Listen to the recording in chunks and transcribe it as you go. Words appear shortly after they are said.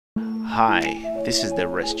Hi, this is the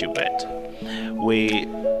rescue vet. We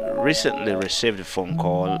recently received a phone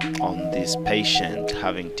call on this patient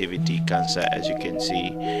having TVT cancer, as you can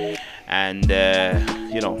see, and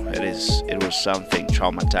it was something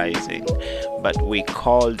traumatizing. But we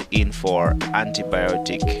called in for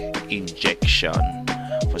antibiotic injection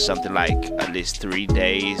for something like at least 3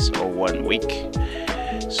 days or 1 week,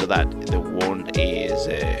 so that the wound is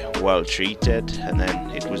well treated. And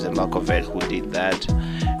then it was a local vet who did that,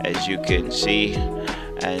 as you can see,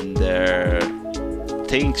 and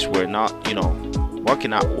things were not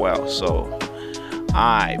working out well. So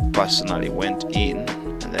I personally went in,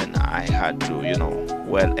 and then I had to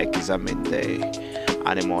well examine the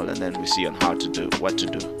animal, and then we see on what to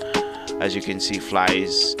do. As you can see,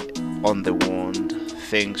 flies on the wound.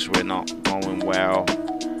 Things were not going well,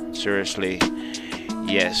 seriously.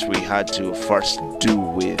 Yes, we had to first do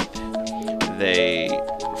with the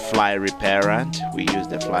fly repellent. We used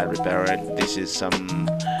the fly repellent. This is some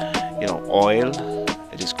oil.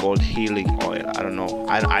 It is called healing oil. I don't know,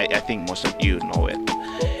 I think most of you know it.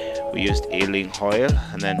 We used healing oil,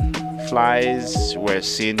 and then flies were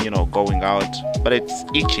seen going out, but it's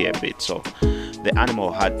itchy a bit, so the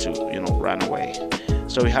animal had to run away.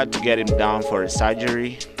 So we had to get him down for a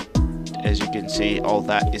surgery. As you can see, all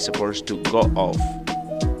that is supposed to go off.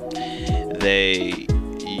 The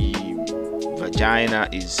vagina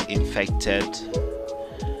is infected,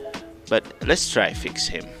 but let's try fix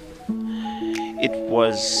him.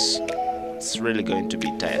 It's really going to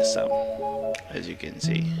be tiresome, as you can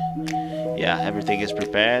see. Yeah, everything is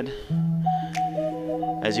prepared.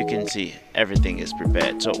 As you can see, everything is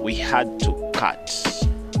prepared. So we had to cut,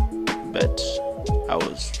 but I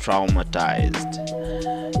was traumatized.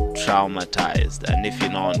 And if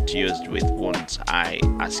you're not used with wounds, I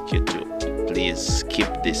ask you to please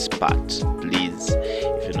skip this part. Please,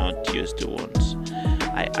 if you're not used to wounds,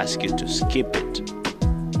 I ask you to skip it.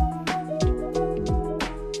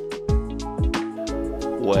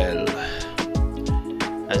 Well,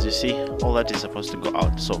 as you see, all that is supposed to go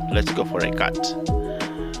out, so let's go for a cut.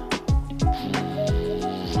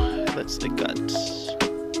 That's the cut.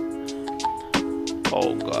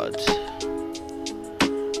 Oh god,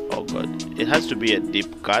 it has to be a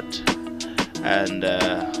deep cut, and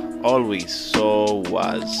all we saw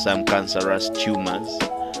was some cancerous tumors.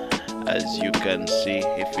 As you can see,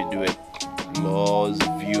 if we do a close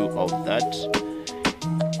view of that,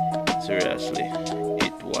 seriously,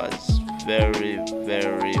 it was very,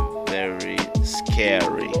 very, very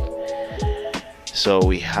scary. So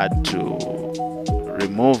we had to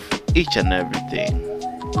remove each and everything.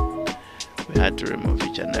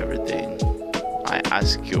 I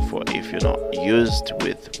ask you, for if you're not used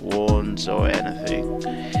with wounds or anything,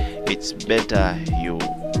 it's better you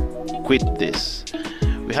quit this.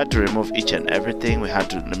 We had to remove each and everything. We had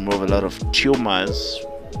to remove a lot of tumors,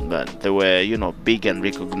 but they were big and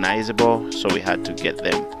recognizable, so we had to get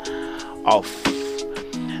them off.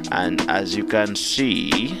 And as you can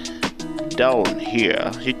see down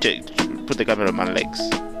here, put the camera on my legs.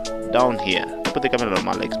 Down here, put the camera on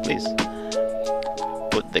my legs, please.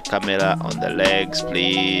 Put the camera on the legs,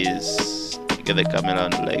 please. Get the camera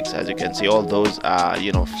on the legs. As you can see, all those are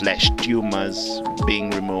flesh tumors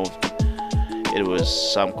being removed. It was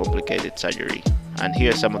some complicated surgery, and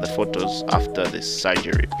here are some of the photos after this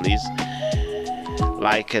surgery. Please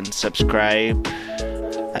like and subscribe,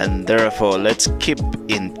 and therefore let's keep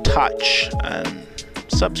in touch and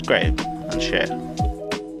subscribe and share.